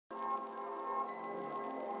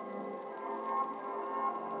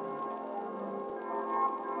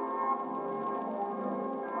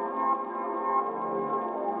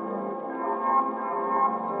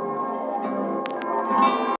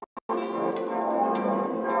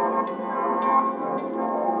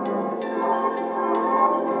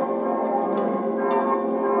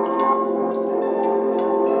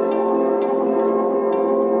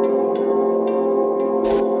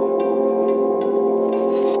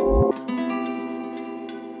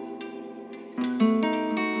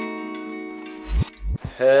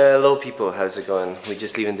Hello people, how's it going? We're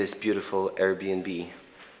just leaving this beautiful Airbnb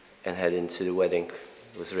and heading to the wedding.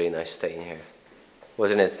 It was really nice staying here.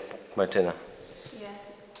 Wasn't it, Martina?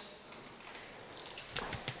 Yes.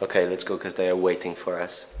 Okay, let's go because they are waiting for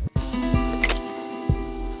us.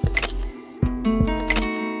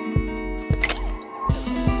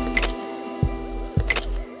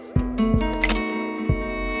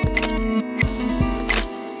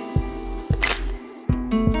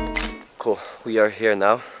 Cool, we are here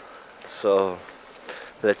now, so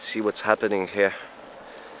let's see what's happening here.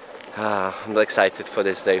 I'm excited for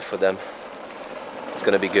this day for them. It's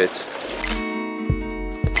gonna be good.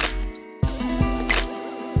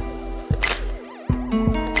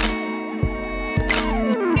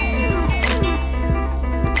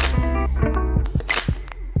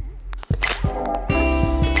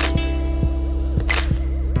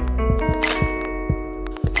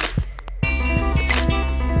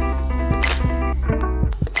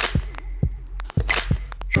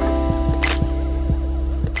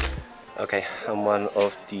 Okay, I'm one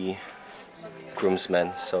of the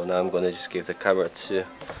groomsmen, so now I'm gonna just give the camera to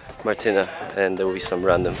Martina and there will be some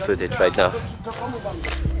random footage right now.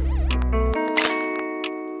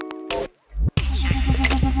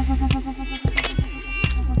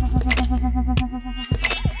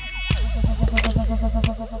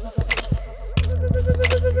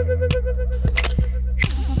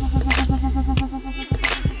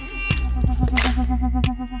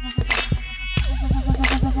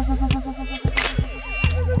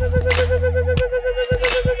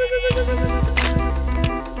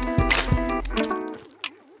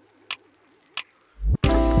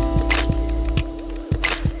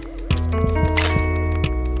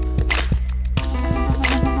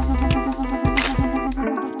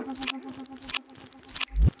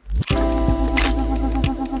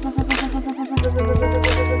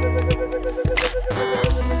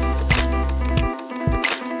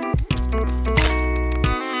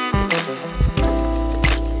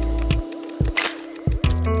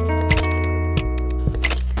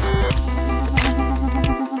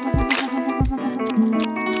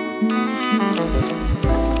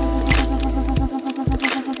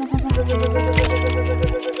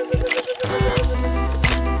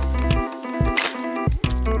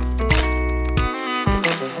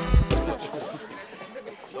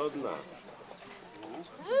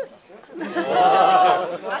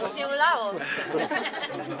 Aż się udało.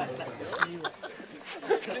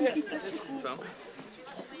 Co?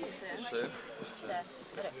 3, 4.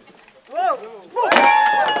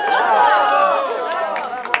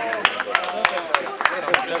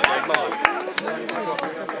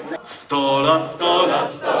 Sto lat, 100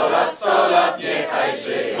 lat, 100 lat, 100 lat, niechaj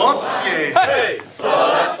żyją. Mocniej! Hej! 100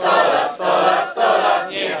 lat, 100 lat, 100 lat, 100 lat,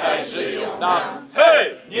 niechaj żyją nam.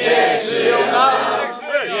 Hej! Niech żyją nam,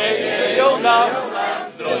 niech żyją nam.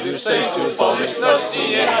 Zdrowiu, szczęściu, pomyślności,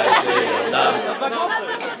 niechaj żyją nam.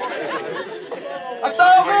 A kto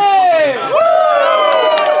wy?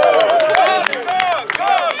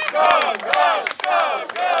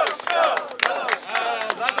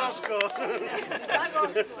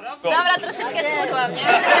 Dobra, troszeczkę schudłam,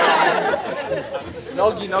 nie?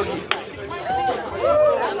 Nogi, nogi.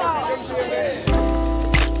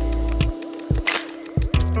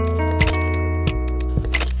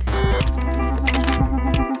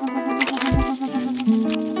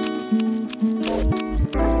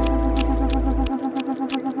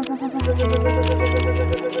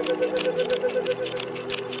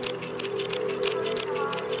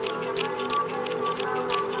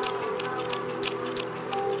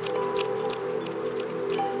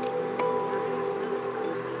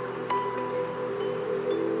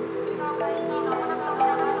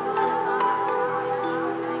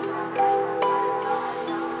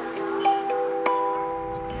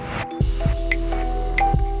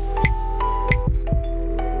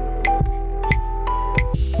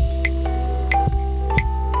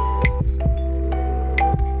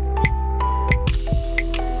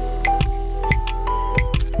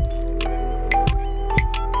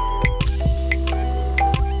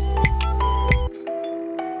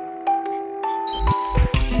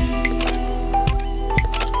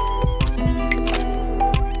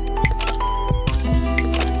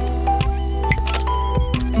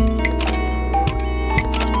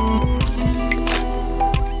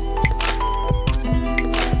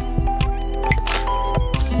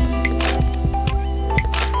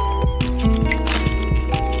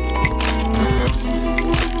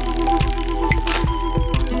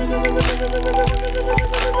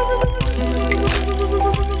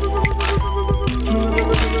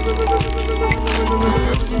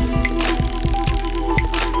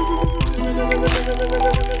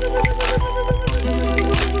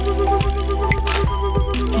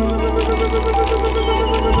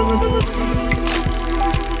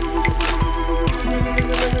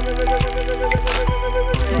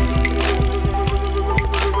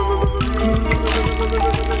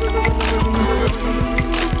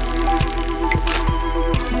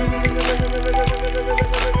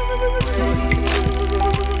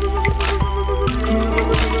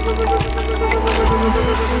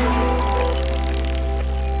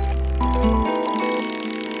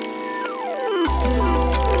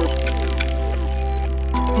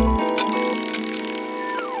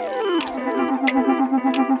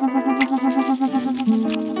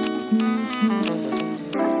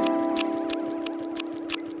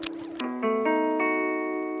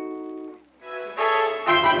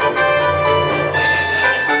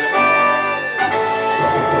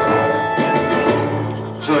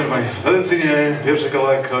 Szanowni Państwo, tradycyjnie pierwszy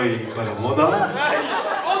kawałek kroi para młoda.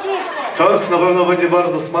 Tort na pewno będzie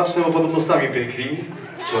bardzo smaczny, bo podobno sami piekli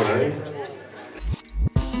wczoraj.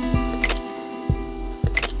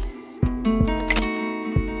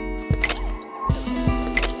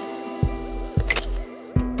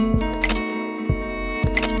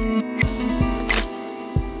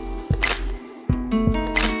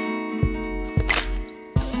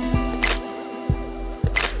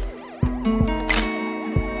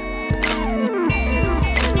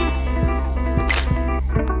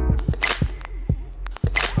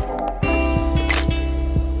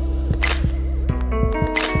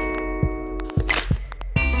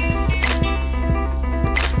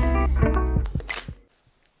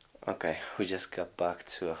 Okay, we just got back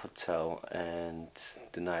to a hotel and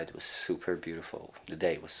the night was super beautiful. The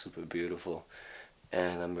day was super beautiful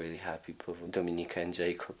and I'm really happy for Dominika and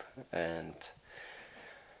Jakub, and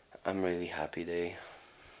I'm really happy they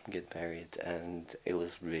get married, and it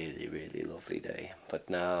was really lovely day. But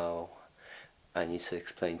now I need to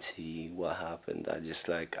explain to you what happened. I just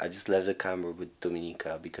left the camera with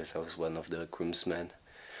Dominika because I was one of the groomsmen.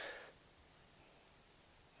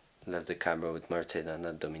 Left the camera with Martina,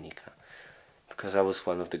 not Dominika, because I was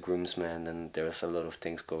one of the groomsmen and there was a lot of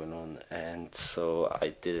things going on, and so I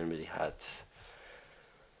didn't really had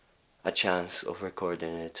a chance of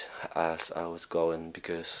recording it as I was going,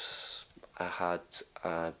 because I had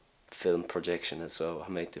a film projection as well.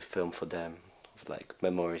 I made the film for them of like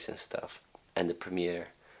memories and stuff, and the premiere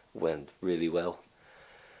went really well,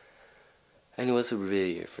 and it was a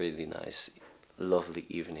really nice, lovely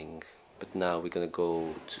evening. But now we're gonna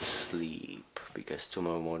go to sleep because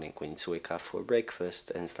tomorrow morning we need to wake up for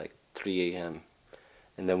breakfast, and it's like 3 AM,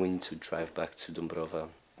 and then we need to drive back to Dąbrowa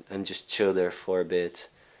and just chill there for a bit.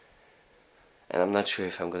 And I'm not sure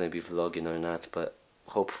if I'm gonna be vlogging or not, but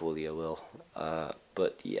hopefully I will.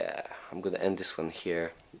 But yeah, I'm gonna end this one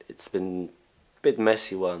here. It's been a bit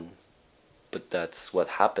messy one, but that's what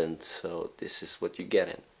happened, so this is what you're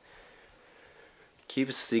getting. Keep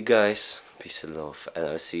it sleep, guys. Peace and love, and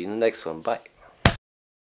I'll see you in the next one. Bye.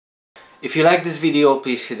 If you like this video,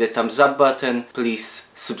 please hit the thumbs up button. Please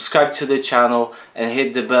subscribe to the channel and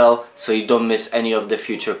hit the bell so you don't miss any of the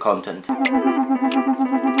future content.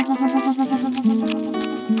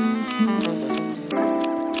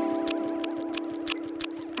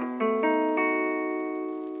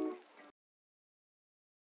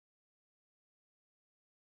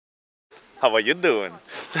 How are you doing?